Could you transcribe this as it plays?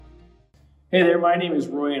Hey there, my name is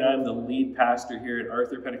Roy and I'm the lead pastor here at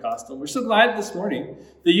Arthur Pentecostal. We're so glad this morning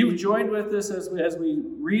that you've joined with us as we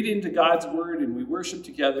read into God's Word and we worship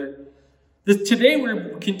together. Today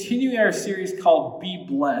we're continuing our series called Be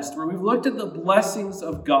Blessed, where we've looked at the blessings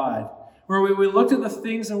of God, where we looked at the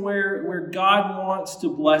things and where God wants to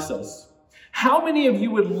bless us. How many of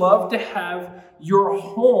you would love to have your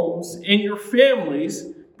homes and your families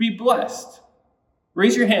be blessed?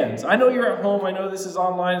 Raise your hands. I know you're at home. I know this is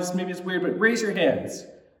online. Maybe it's weird, but raise your hands.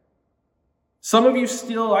 Some of you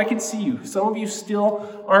still, I can see you. Some of you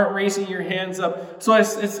still aren't raising your hands up. So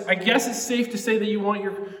I guess it's safe to say that you want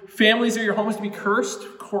your families or your homes to be cursed?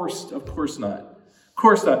 Of course not. Of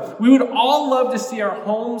course not. We would all love to see our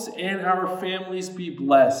homes and our families be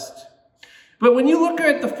blessed. But when you look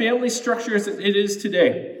at the family structure as it is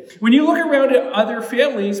today, when you look around at other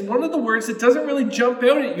families, one of the words that doesn't really jump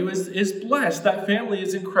out at you is blessed. That family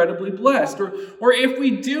is incredibly blessed. Or if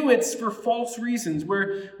we do, it's for false reasons,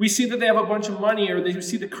 where we see that they have a bunch of money or they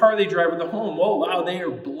see the car they drive or the home. Oh, wow, they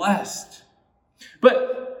are blessed.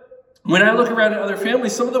 But when I look around at other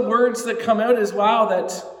families, some of the words that come out is, wow,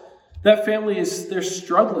 that family they're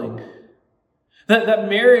struggling. That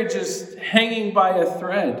marriage is hanging by a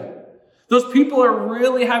thread. Those people are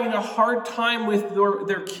really having a hard time with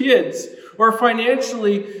their kids, or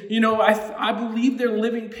financially, I believe they're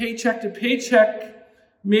living paycheck to paycheck.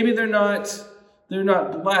 Maybe they're not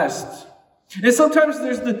blessed. And sometimes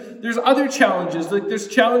there's other challenges. Like there's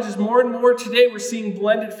challenges more and more today. We're seeing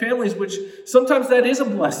blended families, which sometimes that is a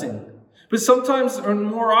blessing. But sometimes, or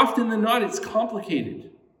more often than not, it's complicated.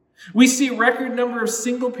 We see a record number of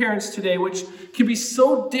single parents today, which can be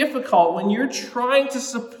so difficult when you're trying to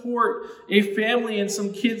support a family and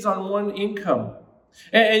some kids on one income.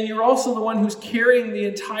 And you're also the one who's carrying the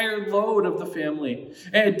entire load of the family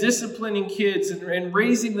and disciplining kids and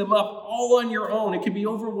raising them up all on your own. It can be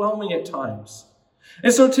overwhelming at times.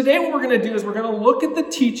 And so today what we're going to do is we're going to look at the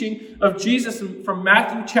teaching of Jesus from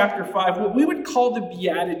Matthew chapter 5, what we would call the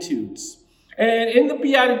Beatitudes. And in the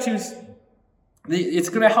Beatitudes, it's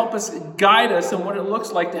going to help us, guide us in what it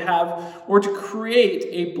looks like to have or to create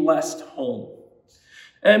a blessed home.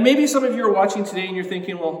 And maybe some of you are watching today and you're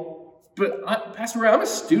thinking, well, but Pastor Ray, I'm a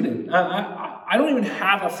student. I don't even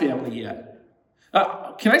have a family yet.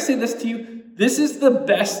 Can I say this to you? This is the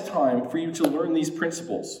best time for you to learn these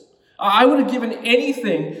principles. I would have given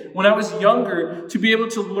anything when I was younger to be able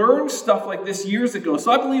to learn stuff like this years ago.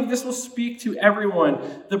 So I believe this will speak to everyone.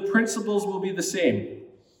 The principles will be the same.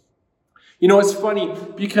 It's funny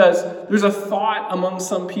because there's a thought among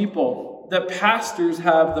some people that pastors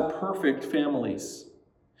have the perfect families,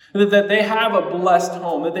 that they have a blessed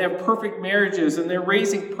home, that they have perfect marriages and they're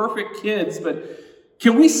raising perfect kids. But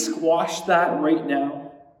can we squash that right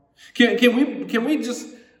now? Can we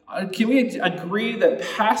agree that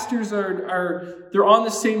pastors they're on the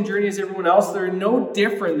same journey as everyone else? They're no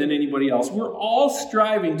different than anybody else. We're all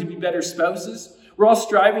striving to be better spouses. We're all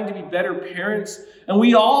striving to be better parents, and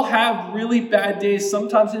we all have really bad days,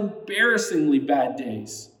 sometimes embarrassingly bad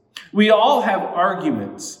days. We all have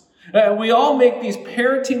arguments. We all make these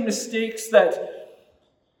parenting mistakes that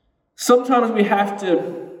sometimes we have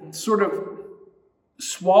to sort of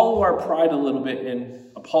swallow our pride a little bit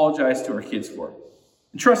and apologize to our kids for.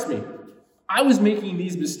 And trust me, I was making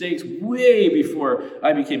these mistakes way before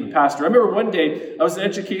I became a pastor. I remember one day, I was an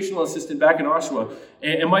educational assistant back in Oshawa,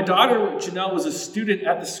 and my daughter, Janelle, was a student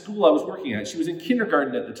at the school I was working at. She was in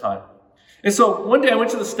kindergarten at the time. And so one day I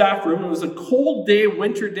went to the staff room. It was a cold day,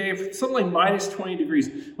 winter day, something like minus 20 degrees.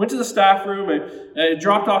 Went to the staff room, I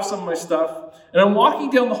dropped off some of my stuff, and I'm walking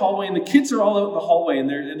down the hallway, and the kids are all out in the hallway, and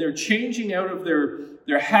they're changing out of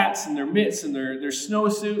their hats and their mitts and their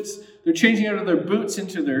snowsuits. They're changing out of their boots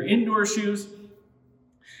into their indoor shoes.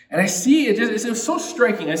 And I see, it was so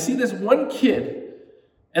striking. I see this one kid,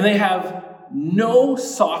 and they have no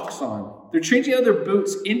socks on. They're changing out of their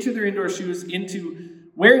boots into their indoor shoes, into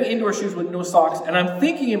wearing indoor shoes with no socks. And I'm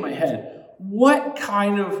thinking in my head, what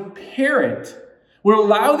kind of parent would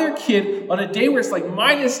allow their kid on a day where it's like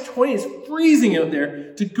minus 20, it's freezing out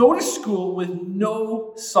there, to go to school with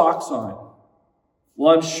no socks on?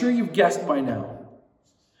 Well, I'm sure you've guessed by now.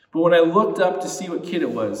 But when I looked up to see what kid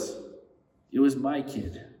it was my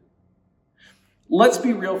kid. Let's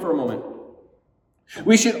be real for a moment.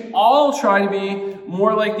 We should all try to be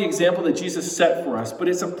more like the example that Jesus set for us, but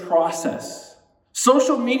it's a process.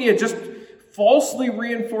 Social media just falsely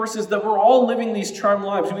reinforces that we're all living these charmed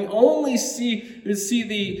lives. We only see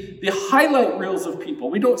the highlight reels of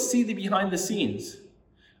people. We don't see the behind the scenes.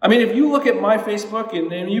 I mean, if you look at my Facebook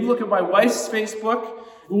and you look at my wife's Facebook,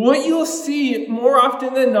 what you'll see more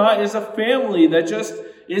often than not is a family that just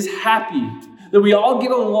is happy. that we all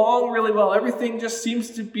get along really well. Everything just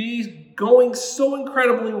seems to be going so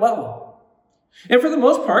incredibly well. And for the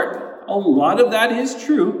most part, a lot of that is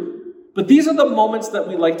true. But these are the moments that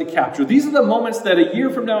we like to capture. These are the moments that a year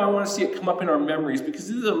from now I want to see it come up in our memories, because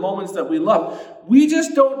these are the moments that we love. We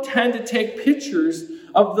just don't tend to take pictures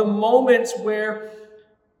of the moments where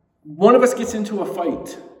one of us gets into a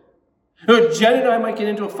fight. Jen and I might get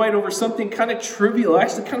into a fight over something kind of trivial,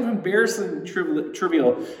 actually kind of embarrassing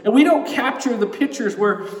trivial. And we don't capture the pictures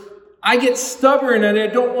where I get stubborn and I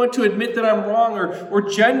don't want to admit that I'm wrong, or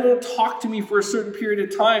Jen won't talk to me for a certain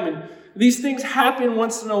period of time. And these things happen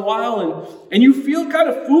once in a while, and you feel kind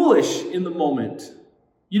of foolish in the moment.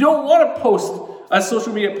 You don't want to post a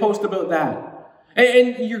social media post about that.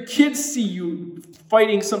 And your kids see you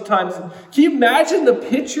fighting sometimes. Can you imagine the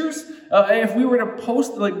pictures if we were to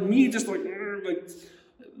post like me just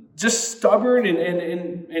stubborn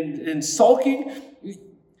and sulking?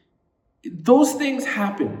 Those things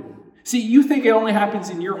happen. See, you think it only happens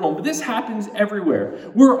in your home, but this happens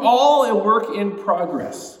everywhere. We're all a work in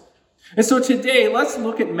progress. And so today, let's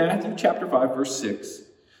look at Matthew chapter 5, verse 6.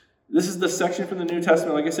 This is the section from the New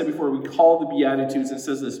Testament, like I said before, we call the Beatitudes. It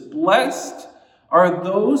says this: "Blessed are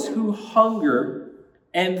those who hunger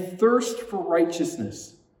and thirst for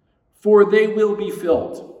righteousness, for they will be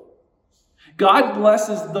filled." God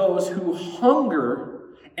blesses those who hunger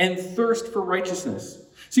and thirst for righteousness.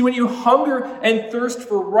 See, when you hunger and thirst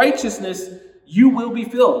for righteousness, you will be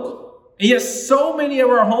filled. And yet so many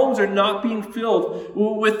of our homes are not being filled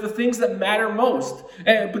with the things that matter most,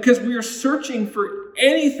 because we are searching for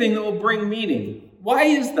anything that will bring meaning. Why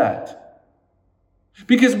is that?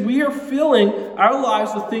 Because we are filling our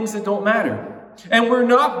lives with things that don't matter. And we're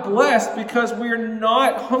not blessed because we're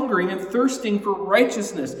not hungering and thirsting for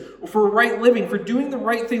righteousness, or for right living, for doing the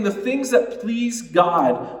right thing, the things that please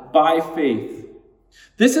God by faith.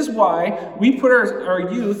 This is why we put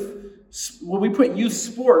we put youth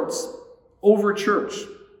sports over church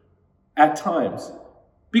at times.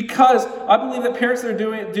 Because I believe that parents that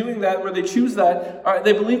are doing that, where they choose that,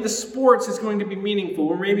 they believe the sports is going to be meaningful,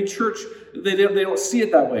 or maybe church, they don't see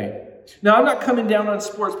it that way. Now, I'm not coming down on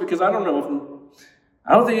sports, because I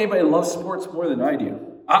don't think anybody loves sports more than I do.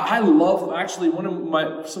 I love, actually,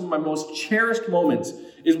 some of my most cherished moments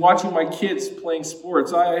is watching my kids playing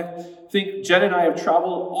sports. I think Jen and I have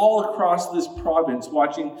traveled all across this province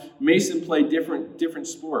watching Mason play different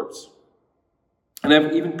sports. And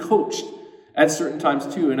I've even coached at certain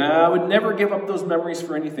times too. And I would never give up those memories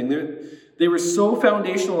for anything. They were so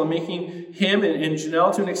foundational in making him and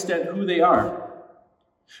Janelle, to an extent, who they are.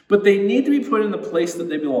 But they need to be put in the place that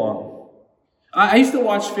they belong. I used to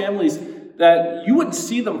watch families that you wouldn't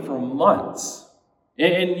see them for months.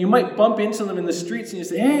 And you might bump into them in the streets and you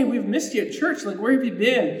say, "Hey, we've missed you at church. Like, where have you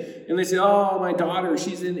been?" And they say, "Oh, my daughter,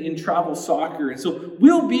 she's in travel soccer." And so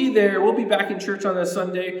we'll be there. We'll be back in church on a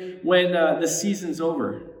Sunday when the season's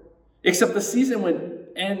over. Except the season would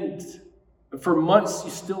end. For months, you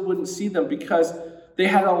still wouldn't see them, because they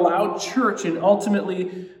had allowed church and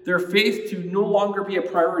ultimately their faith to no longer be a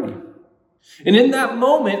priority. And in that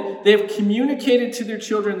moment, they have communicated to their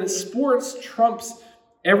children that sports trumps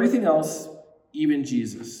everything else, even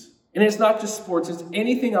Jesus. And it's not just sports, it's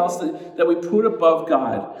anything else that we put above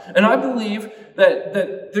God. And I believe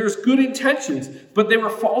that there's good intentions, but they were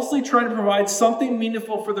falsely trying to provide something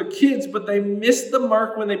meaningful for their kids, but they missed the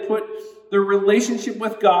mark when they put their relationship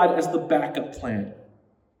with God as the backup plan.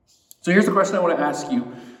 So here's the question I want to ask you,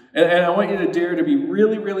 and I want you to dare to be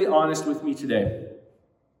really, really honest with me today.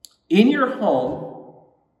 In your home,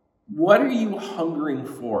 what are you hungering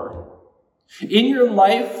for? In your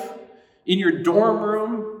life, in your dorm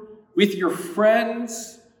room, with your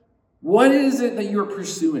friends, what is it that you're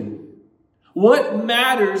pursuing? What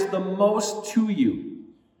matters the most to you?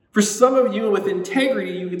 For some of you with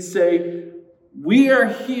integrity, you could say, we are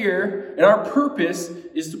here and our purpose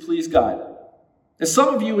is to please God. And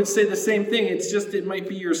some of you would say the same thing. It might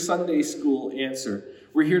be your Sunday school answer.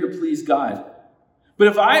 We're here to please God. But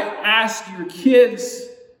if I ask your kids,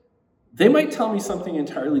 they might tell me something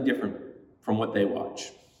entirely different from what they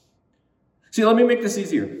watch. See, let me make this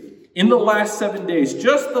easier. In the last 7 days,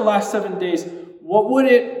 just the last 7 days,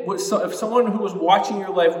 if someone who was watching your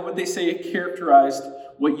life, what would they say characterized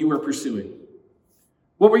what you were pursuing?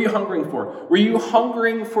 What were you hungering for? Were you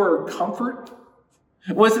hungering for comfort?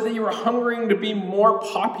 Was it that you were hungering to be more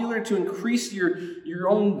popular, to increase your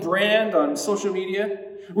own brand on social media?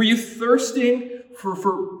 Were you thirsting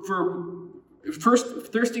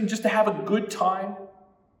thirsting just to have a good time?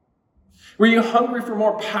 Were you hungry for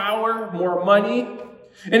more power, more money?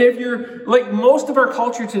 And if you're like most of our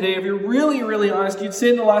culture today, if you're really, really honest, you'd say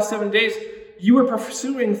in the last 7 days, you were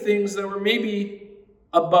pursuing things that were maybe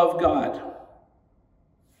above God.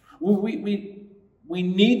 We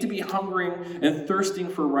need to be hungering and thirsting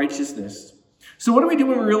for righteousness. So what do we do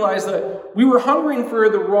when we realize that we were hungering for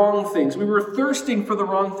the wrong things? We were thirsting for the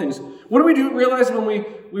wrong things. What do we realize when we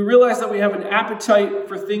realize that we have an appetite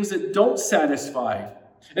for things that don't satisfy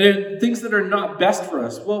and things that are not best for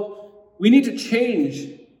us? Well, we need to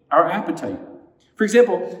change our appetite. For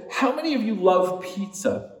example, how many of you love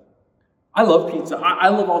pizza? I love pizza. I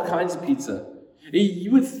love all kinds of pizza.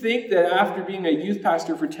 You would think that after being a youth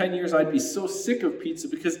pastor for 10 years, I'd be so sick of pizza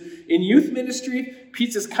because in youth ministry,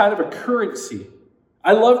 pizza is kind of a currency.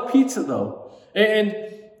 I love pizza though. And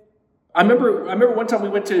I remember one time we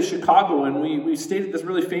went to Chicago and we stayed at this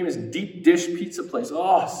really famous deep dish pizza place.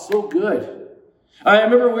 Oh, so good. I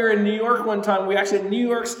remember we were in New York one time. We actually had New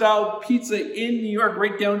York style pizza in New York,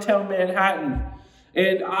 right downtown Manhattan.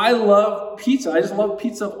 And I love pizza. I just love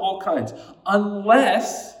pizza of all kinds.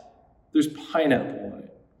 Unless there's pineapple on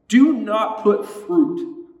it. Do not put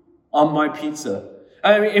fruit on my pizza.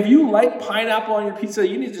 I mean, if you like pineapple on your pizza,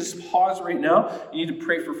 you need to just pause right now. You need to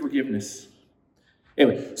pray for forgiveness.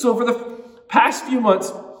 Anyway, so for the past few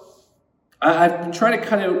months, I've been trying to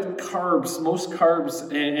cut out carbs, most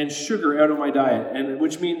carbs and sugar out of my diet, and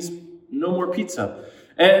which means no more pizza.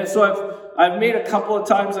 And so I've made a couple of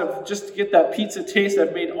times, just to get that pizza taste,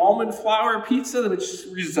 I've made almond flour pizza, which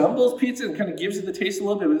resembles pizza and kind of gives you the taste a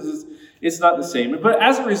little bit. It's not the same. But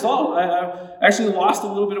as a result, I actually lost a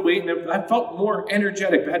little bit of weight and I felt more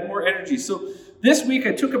energetic. I had more energy. So this week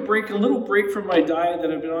I took a little break from my diet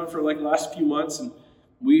that I've been on for like the last few months, and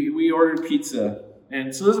we ordered pizza.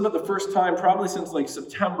 And so this is about the first time probably since like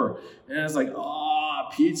September. And I was like,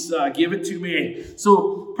 pizza, give it to me.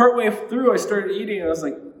 So partway through I started eating and I was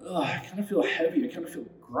like, I kind of feel heavy. I kind of feel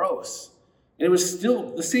gross. And it was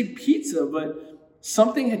still the same pizza, but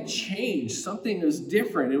something had changed. Something was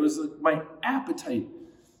different. It was like my appetite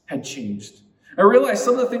had changed. I realized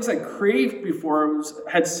some of the things I craved before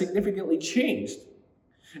had significantly changed.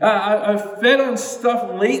 I've fed on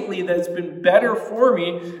stuff lately that's been better for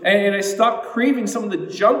me, and I stopped craving some of the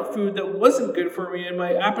junk food that wasn't good for me, and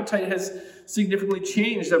my appetite has significantly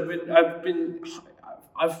changed.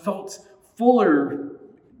 I've felt fuller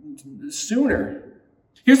sooner.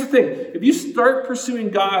 Here's the thing. If you start pursuing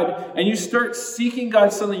God and you start seeking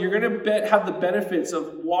God suddenly, you're going to have the benefits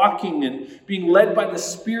of walking and being led by the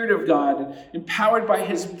Spirit of God and empowered by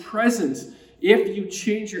His presence if you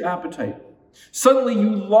change your appetite. Suddenly you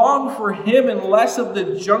long for Him and less of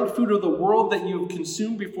the junk food of the world that you've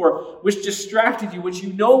consumed before, which distracted you, which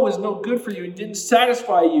you know was no good for you and didn't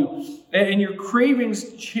satisfy you. And your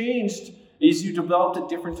cravings changed as you developed a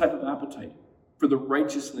different type of appetite for the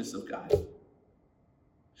righteousness of God.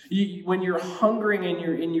 When you're hungering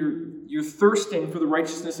and you're thirsting for the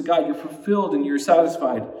righteousness of God, you're fulfilled and you're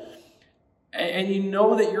satisfied. And you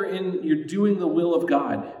know that you're doing the will of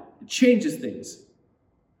God. It changes things.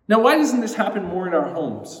 Now, why doesn't this happen more in our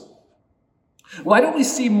homes? Why don't we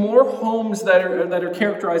see more homes that are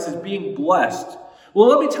characterized as being blessed? Well,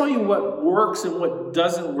 let me tell you what works and what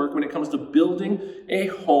doesn't work when it comes to building a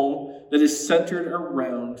home that is centered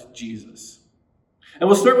around Jesus. And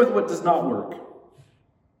we'll start with what does not work.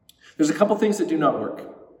 There's a couple things that do not work.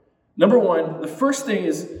 Number one, the first thing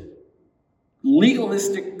is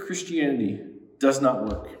legalistic Christianity does not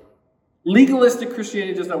work. Legalistic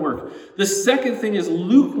Christianity does not work. The second thing is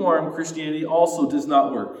lukewarm Christianity also does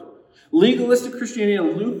not work. Legalistic Christianity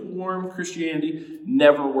and lukewarm Christianity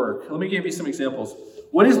never work. Let me give you some examples.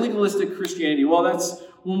 What is legalistic Christianity? Well, that's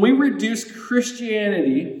when we reduce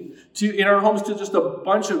Christianity in our homes to just a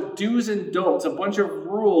bunch of do's and don'ts, a bunch of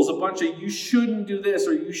rules, a bunch of you shouldn't do this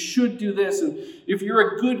or you should do this. And if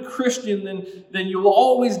you're a good Christian, then you'll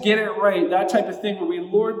always get it right. That type of thing where we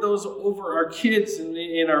lord those over our kids and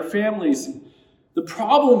in our families. The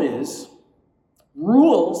problem is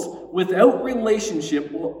rules without relationship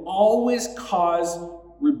will always cause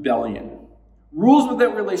rebellion. Rules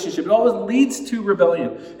without relationship, it always leads to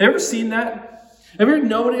rebellion. Have you ever seen that? Have you ever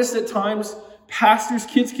noticed at times pastors'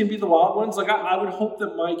 kids can be the wild ones? Like I would hope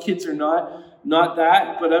that my kids are not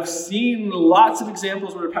that, but I've seen lots of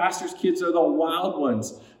examples where pastors' kids are the wild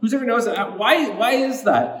ones. Who's ever noticed that? Why is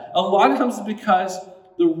that? A lot of times it's because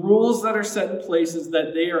the rules that are set in place is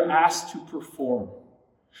that they are asked to perform.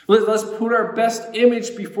 Let's put our best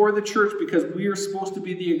image before the church because we are supposed to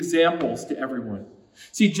be the examples to everyone.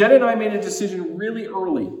 See, Jen and I made a decision really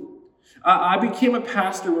early. I became a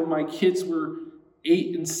pastor when my kids were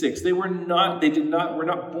 8 and 6. We're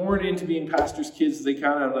not born into being pastors' kids. They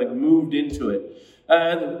kind of like moved into it.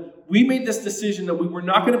 And we made this decision that we were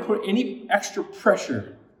not going to put any extra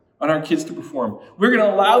pressure on our kids to perform. We're going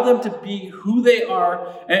to allow them to be who they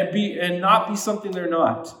are and not be something they're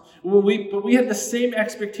not. But we had the same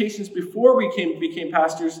expectations before we became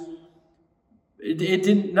pastors.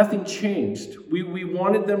 Nothing changed. We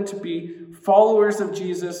wanted them to be followers of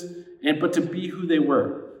Jesus, but to be who they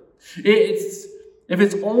were. If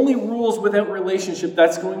it's only rules without relationship,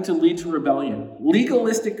 that's going to lead to rebellion.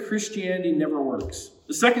 Legalistic Christianity never works.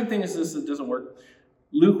 The second thing is this that doesn't work.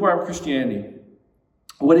 Lukewarm Christianity.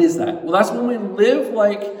 What is that? Well, that's when we live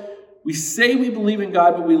like we say we believe in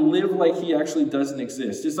God, but we live like he actually doesn't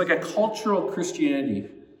exist. It's like a cultural Christianity.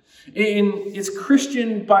 It's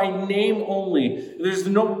Christian by name only. There's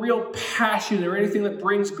no real passion or anything that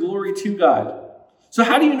brings glory to God. So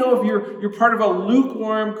how do you know if you're part of a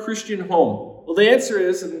lukewarm Christian home? Well, the answer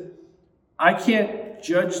is, and I can't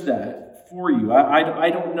judge that for you. I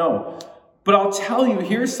don't know. But I'll tell you,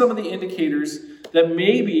 here's some of the indicators that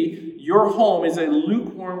maybe your home is a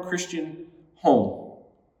lukewarm Christian home.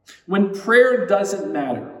 When prayer doesn't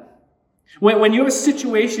matter. When you have a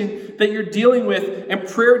situation that you're dealing with and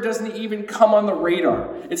prayer doesn't even come on the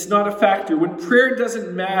radar. It's not a factor. When prayer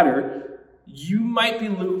doesn't matter, you might be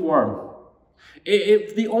lukewarm.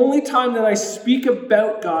 If the only time that I speak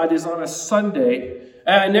about God is on a Sunday,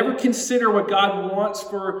 and I never consider what God wants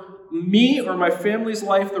for me or my family's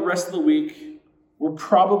life the rest of the week, we're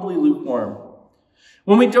probably lukewarm.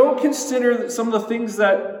 When we don't consider some of the things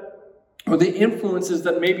or the influences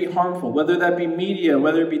that may be harmful, whether that be media,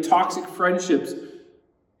 whether it be toxic friendships,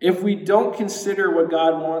 if we don't consider what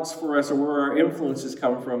God wants for us or where our influences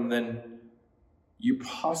come from, then you're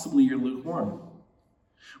lukewarm.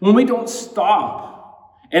 When we don't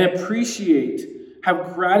stop and appreciate,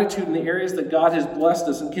 have gratitude in the areas that God has blessed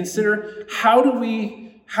us, and consider how do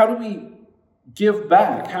we give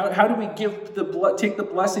back? How do we take the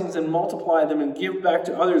blessings and multiply them and give back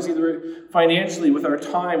to others, either financially, with our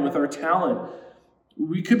time, with our talent?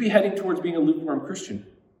 We could be heading towards being a lukewarm Christian.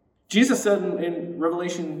 Jesus said in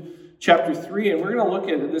Revelation chapter 3, and we're going to look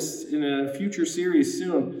at this in a future series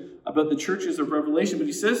soon about the churches of Revelation, but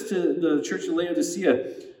he says to the church of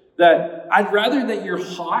Laodicea that I'd rather that you're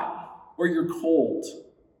hot or you're cold.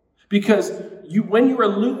 Because when you are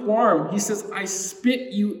lukewarm, he says, I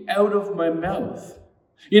spit you out of my mouth.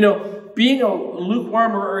 Being a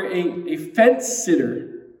lukewarm or a fence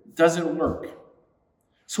sitter doesn't work.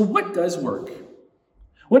 So what does work?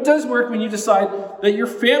 What does work when you decide that your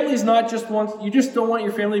family's you just don't want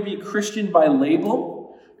your family to be Christian by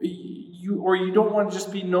label, or you don't want to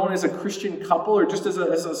just be known as a Christian couple, or just as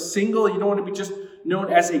a single, you don't want to be just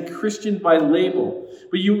known as a Christian by label.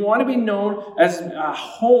 But you want to be known as a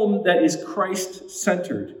home that is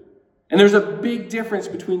Christ-centered. And there's a big difference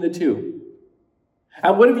between the two.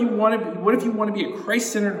 And what if you want to be a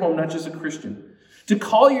Christ-centered home, not just a Christian? To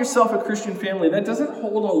call yourself a Christian family, that doesn't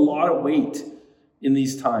hold a lot of weight in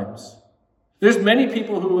these times. There's many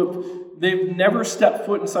people they've never stepped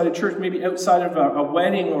foot inside a church, maybe outside of a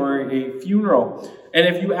wedding or a funeral. And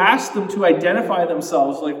if you ask them to identify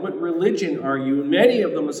themselves, like, what religion are you? And many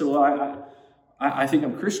of them will say, well, I think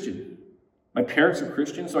I'm Christian. My parents are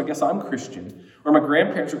Christian, so I guess I'm Christian. Or my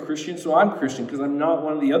grandparents are Christian, so I'm Christian, because I'm not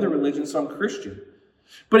one of the other religions, so I'm Christian.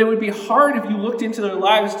 But it would be hard if you looked into their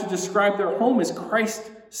lives to describe their home as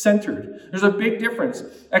Christ-centered. There's a big difference.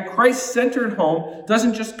 A Christ-centered home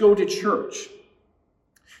doesn't just go to church.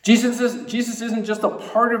 Jesus isn't just a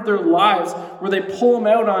part of their lives where they pull them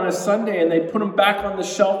out on a Sunday and they put them back on the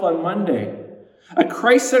shelf on Monday. A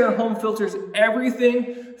Christ-centered home filters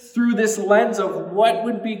everything through this lens of what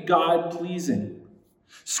would be God-pleasing.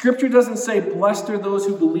 Scripture doesn't say, blessed are those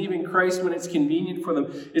who believe in Christ when it's convenient for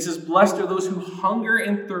them. It says, blessed are those who hunger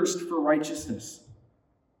and thirst for righteousness.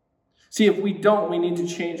 See, if we don't, we need to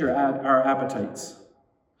change our appetites.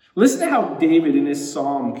 Listen to how David in his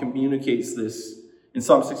psalm communicates this. In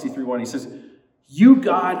Psalm 63:1, he says, you,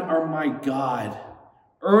 God, are my God.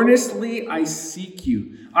 Earnestly I seek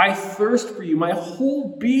you. I thirst for you. My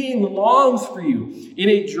whole being longs for you in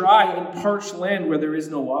a dry and parched land where there is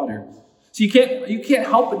no water. So you can't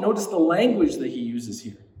help but notice the language that he uses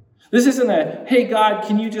here. This isn't hey, God,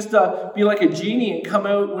 can you just be like a genie and come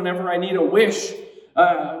out whenever I need a wish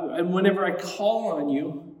and whenever I call on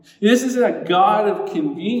you. This isn't a God of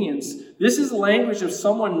convenience. This is language of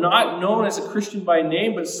someone not known as a Christian by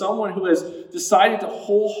name, but someone who has decided to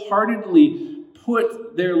wholeheartedly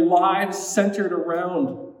put their lives centered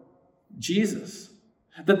around Jesus.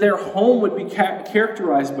 That their home would be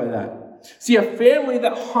characterized by that. See, a family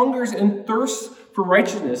that hungers and thirsts for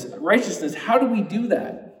righteousness, how do we do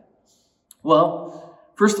that? Well,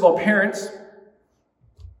 first of all, parents,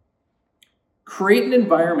 create an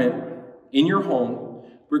environment in your home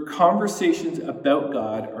where conversations about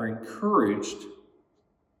God are encouraged,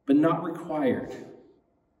 but not required.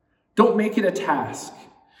 Don't make it a task.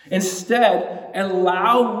 Instead,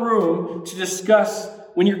 allow room to discuss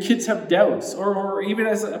when your kids have doubts, or even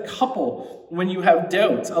as a couple, when you have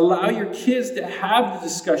doubts. Allow your kids to have the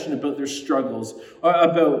discussion about their struggles, or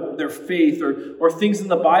about their faith, or things in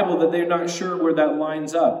the Bible that they're not sure where that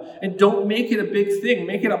lines up. And don't make it a big thing.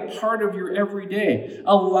 Make it a part of your everyday.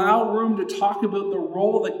 Allow room to talk about the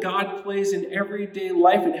role that God plays in everyday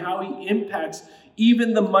life and how he impacts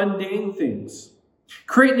even the mundane things.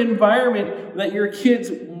 Create an environment that your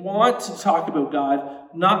kids want to talk about God,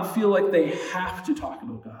 not feel like they have to talk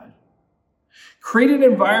about God. Create an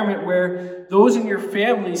environment where those in your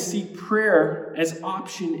family see prayer as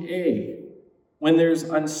option A when there's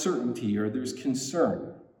uncertainty or there's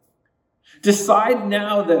concern. Decide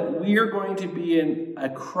now that we are going to be in a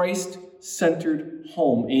Christ-centered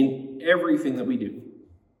home in everything that we do.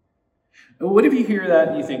 What if you hear that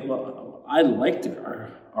and you think, well, I'd like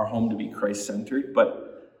our home to be Christ-centered, but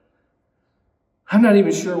I'm not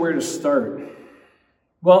even sure where to start.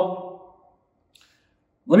 Well,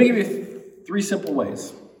 let me give you 3 simple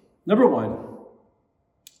ways. Number 1,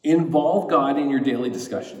 involve God in your daily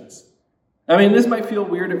discussions. I mean, this might feel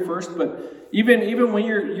weird at first, but even when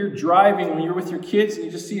you're driving, when you're with your kids and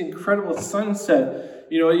you just see incredible sunset,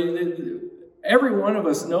 every one of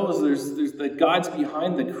us knows there's that God's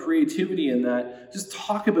behind the creativity in that. Just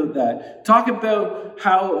talk about that. Talk about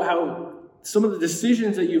how some of the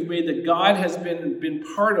decisions that you've made that God has been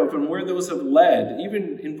part of and where those have led.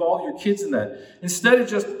 Even involve your kids in that. Instead of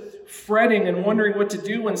just fretting and wondering what to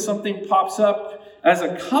do when something pops up as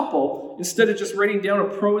a couple, instead of just writing down a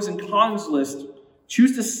pros and cons list,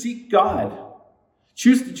 choose to seek God.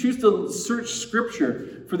 Choose to search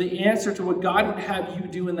Scripture for the answer to what God would have you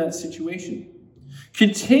do in that situation.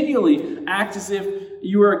 Continually act as if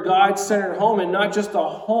you are a God-centered home and not just a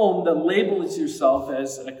home that labels yourself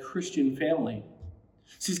as a Christian family.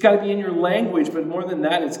 See, it's got to be in your language, but more than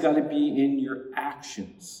that, it's got to be in your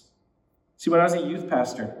actions. See, when I was a youth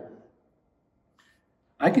pastor,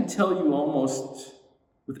 I could tell you almost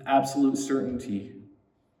with absolute certainty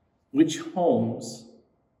which homes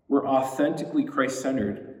were authentically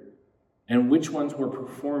Christ-centered and which ones were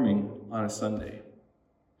performing on a Sunday.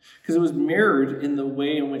 Because it was mirrored in the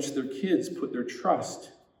way in which their kids put their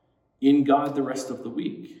trust in God the rest of the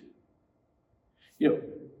week.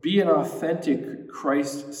 Be an authentic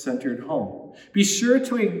Christ-centered home. Be sure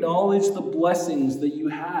to acknowledge the blessings that you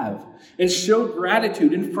have and show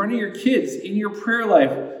gratitude in front of your kids in your prayer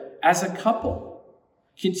life as a couple.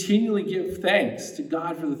 Continually give thanks to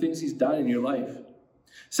God for the things he's done in your life.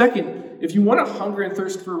 Second, if you want to hunger and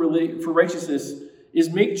thirst for righteousness, is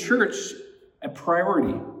make church a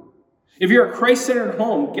priority. If you're a Christ-centered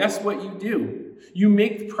home, guess what you do? You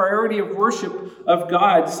make the priority of worship of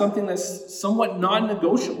God something that's somewhat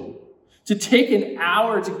non-negotiable. To take an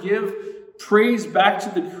hour to give praise back to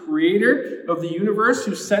the Creator of the universe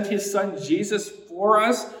who sent his Son Jesus for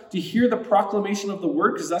us to hear the proclamation of the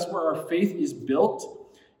Word, because that's where our faith is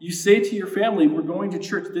built. You say to your family, we're going to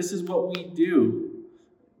church. This is what we do.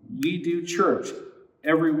 We do church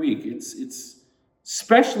every week. It's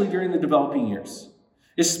especially during the developing years.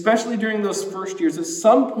 Especially during those first years. At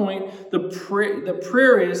some point, the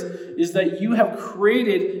prayer is that you have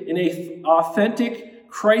created an authentic,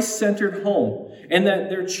 Christ-centered home. And that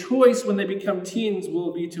their choice when they become teens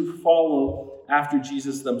will be to follow after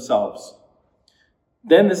Jesus themselves.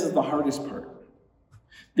 Then this is the hardest part.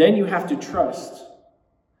 Then you have to trust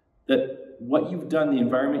that what you've done, the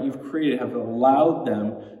environment you've created, have allowed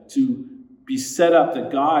them to be set up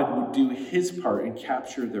that God would do his part and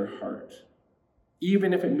capture their heart.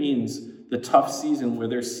 Even if it means the tough season where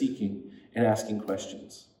they're seeking and asking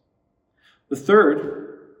questions. The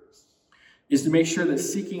third is to make sure that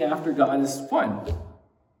seeking after God is fun.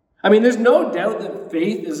 I mean, there's no doubt that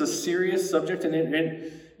faith is a serious subject, and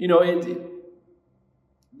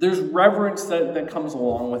there's reverence that comes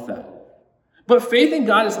along with that. But faith in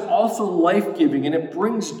God is also life-giving, and it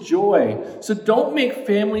brings joy. So don't make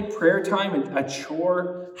family prayer time a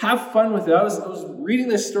chore. Have fun with it. I was reading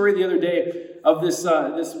this story the other day of this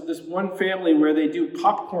one family where they do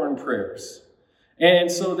popcorn prayers.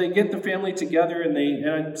 And so they get the family together,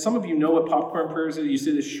 and some of you know what popcorn prayers are. You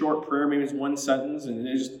say this short prayer, maybe it's one sentence, and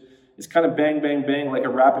it's kind of bang, bang, bang, like a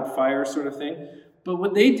rapid fire sort of thing. But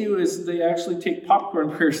what they do is they actually take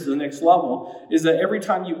popcorn prayers to the next level, is that every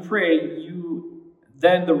time you pray,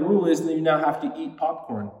 then the rule is that you now have to eat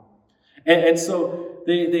popcorn. And so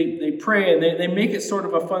they pray, and they make it sort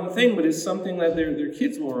of a fun thing, but it's something that their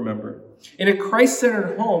kids will remember. In a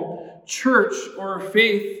Christ-centered home, church or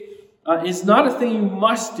faith is not a thing you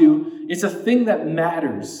must do. It's a thing that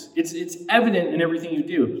matters. It's evident in everything you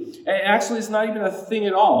do. And actually, it's not even a thing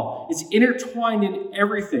at all. It's intertwined in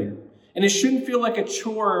everything. And it shouldn't feel like a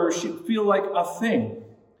chore, or it should feel like a thing.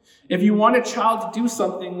 If you want a child to do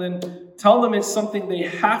something, then tell them it's something they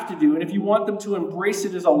have to do. And if you want them to embrace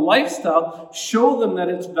it as a lifestyle, show them that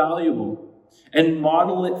it's valuable and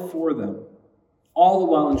model it for them, all the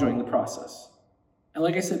while enjoying the process. And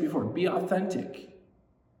like I said before, be authentic.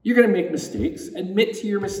 You're going to make mistakes. Admit to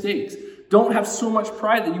your mistakes. Don't have so much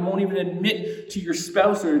pride that you won't even admit to your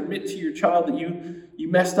spouse or admit to your child that you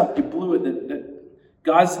messed up, you blew it, that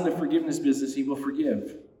God's in the forgiveness business. He will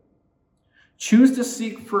forgive. Choose to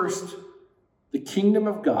seek first the kingdom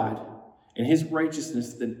of God and his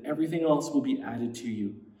righteousness, then everything else will be added to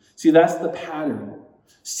you. See, that's the pattern.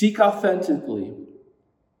 Seek authentically.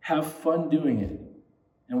 Have fun doing it.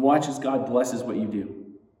 And watch as God blesses what you do.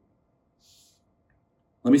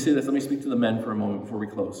 Let me say this. Let me speak to the men for a moment before we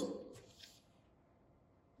close.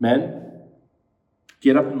 Men,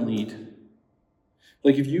 get up and lead.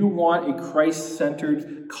 Like, if you want a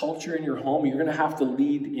Christ-centered culture in your home, you're going to have to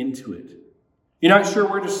lead into it. You're not sure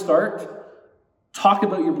where to start? Talk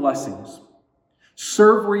about your blessings.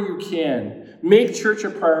 Serve where you can. Make church a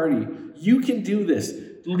priority. You can do this.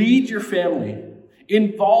 Lead your family.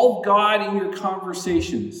 Involve God in your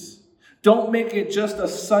conversations. Don't make it just a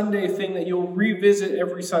Sunday thing that you'll revisit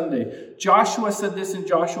every Sunday. Joshua said this in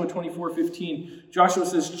Joshua 24:15. Joshua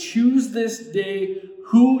says, "Choose this day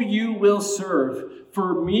who you will serve.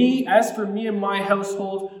 As for me and my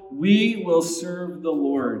household, we will serve the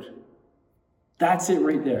Lord." That's it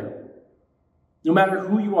right there. No matter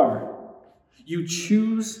who you are, you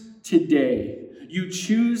choose today. You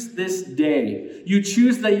choose this day. You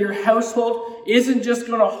choose that your household isn't just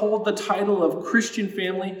going to hold the title of Christian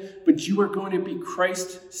family, but you are going to be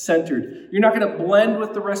Christ-centered. You're not going to blend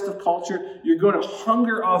with the rest of culture. You're going to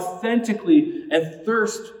hunger authentically and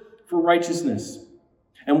thirst for righteousness.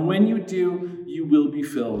 And when you do, you will be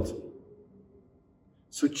filled.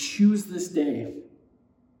 So choose this day.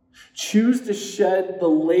 Choose to shed the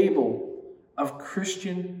label of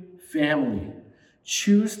Christian family.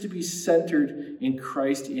 Choose to be centered in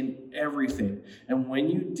Christ in everything. And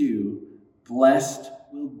when you do, blessed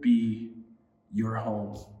will be your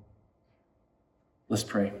home. Let's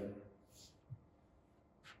pray.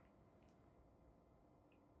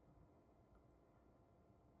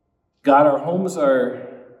 God, our homes are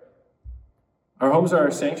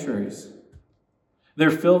our sanctuaries.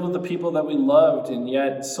 They're filled with the people that we loved, and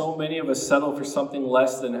yet so many of us settle for something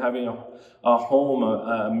less than having a home,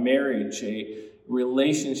 a marriage, a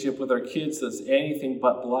relationship with our kids that's anything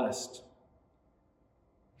but blessed.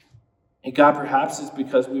 And God, perhaps it's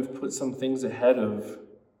because we've put some things ahead of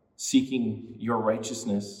seeking your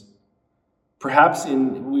righteousness. Perhaps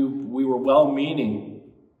we were well-meaning,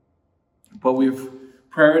 but we've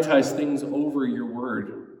prioritized things over your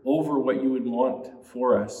word, over what you would want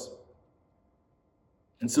for us.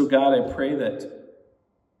 And so, God, I pray that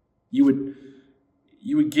you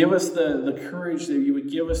would give us the courage, that you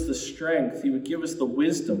would give us the strength, you would give us the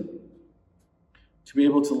wisdom to be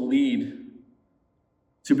able to lead,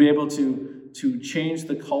 to be able to change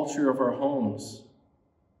the culture of our homes.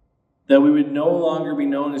 That we would no longer be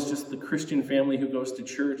known as just the Christian family who goes to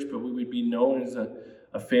church, but we would be known as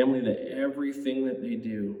a family that everything that they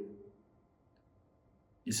do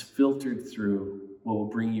is filtered through what will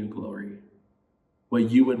bring you glory,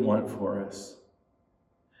 what you would want for us.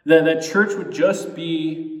 That church would just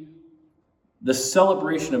be the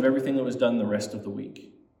celebration of everything that was done the rest of the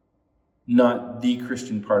week, not the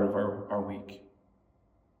Christian part of our week.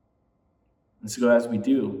 And so as we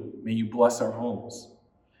do, may you bless our homes.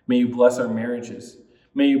 May you bless our marriages.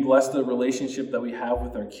 May you bless the relationship that we have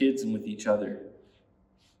with our kids and with each other.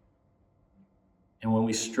 And when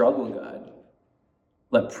we struggle, God,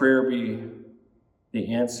 let prayer be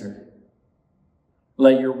the answer.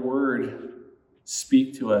 Let your word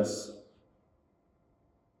speak to us.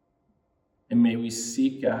 And may we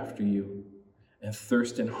seek after you and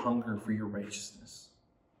thirst and hunger for your righteousness.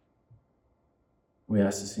 We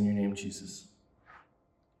ask this in your name, Jesus.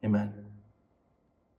 Amen.